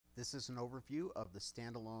This is an overview of the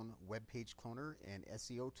standalone web page cloner and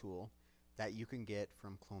SEO tool that you can get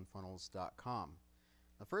from clonefunnels.com.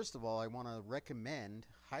 Now, first of all, I want to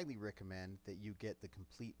highly recommend that you get the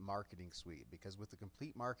complete marketing suite, because with the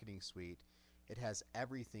complete marketing suite, it has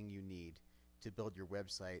everything you need to build your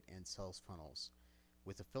website and sales funnels.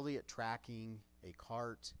 With affiliate tracking, a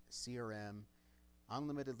cart, CRM,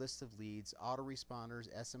 unlimited list of leads,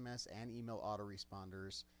 autoresponders, SMS and email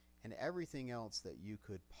autoresponders, and everything else that you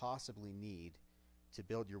could possibly need to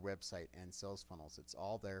build your website and sales funnels. It's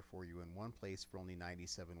all there for you in one place for only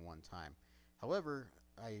 $97 one time. However,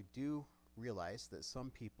 I do realize that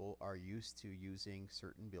some people are used to using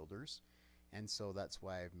certain builders, and so that's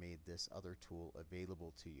why I've made this other tool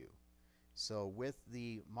available to you. So with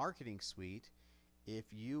the marketing suite, if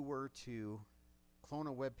you were to clone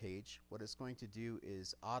a web page, what it's going to do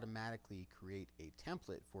is automatically create a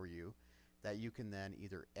template for you that you can then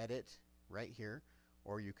either edit right here,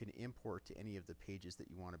 or you can import to any of the pages that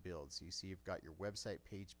you want to build. So you see you've got your website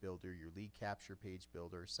page builder, your lead capture page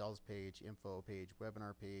builder, sales page, info page,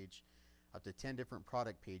 webinar page, up to 10 different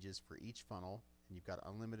product pages for each funnel, and you've got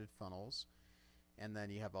unlimited funnels. And then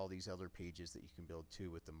you have all these other pages that you can build too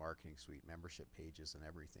with the marketing suite, membership pages and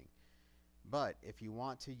everything. But if you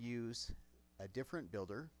want to use a different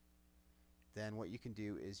builder, then what you can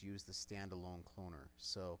do is use the standalone cloner.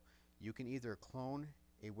 So you can either clone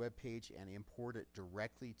a web page and import it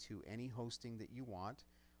directly to any hosting that you want.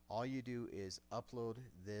 All you do is upload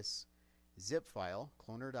this zip file,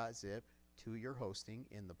 cloner.zip, to your hosting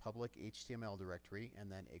in the public HTML directory,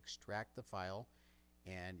 and then extract the file,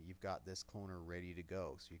 and you've got this cloner ready to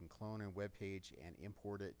go. So you can clone a web page and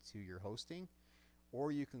import it to your hosting,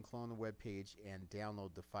 or you can clone the web page and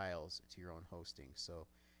download the files to your own hosting. So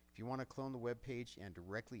if you want to clone the web page and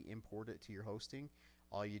directly import it to your hosting,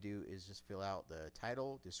 all you do is just fill out the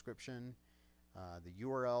title, description, the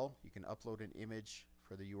URL. You can upload an image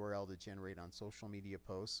for the URL to generate on social media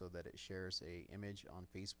posts so that it shares an image on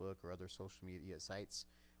Facebook or other social media sites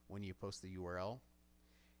when you post the URL.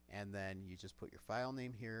 And then you just put your file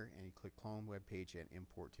name here and you click clone web page and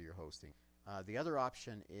import to your hosting. The other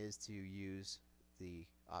option is to use the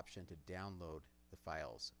option to download the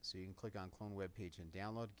files. So you can click on clone web page and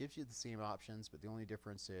download. It gives you the same options, but the only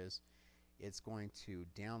difference is it's going to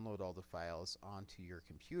download all the files onto your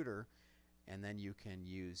computer, and then you can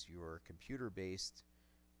use your computer-based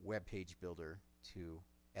web page builder to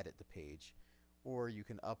edit the page, or you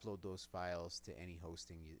can upload those files to any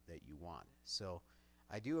hosting that you want. So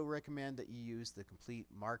I do recommend that you use the complete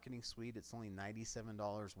marketing suite. It's only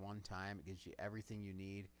 $97 one time. It gives you everything you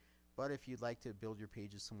need. But if you'd like to build your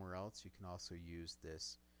pages somewhere else, you can also use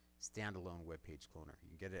this standalone web page cloner.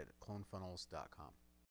 You can get it at clonefunnels.com.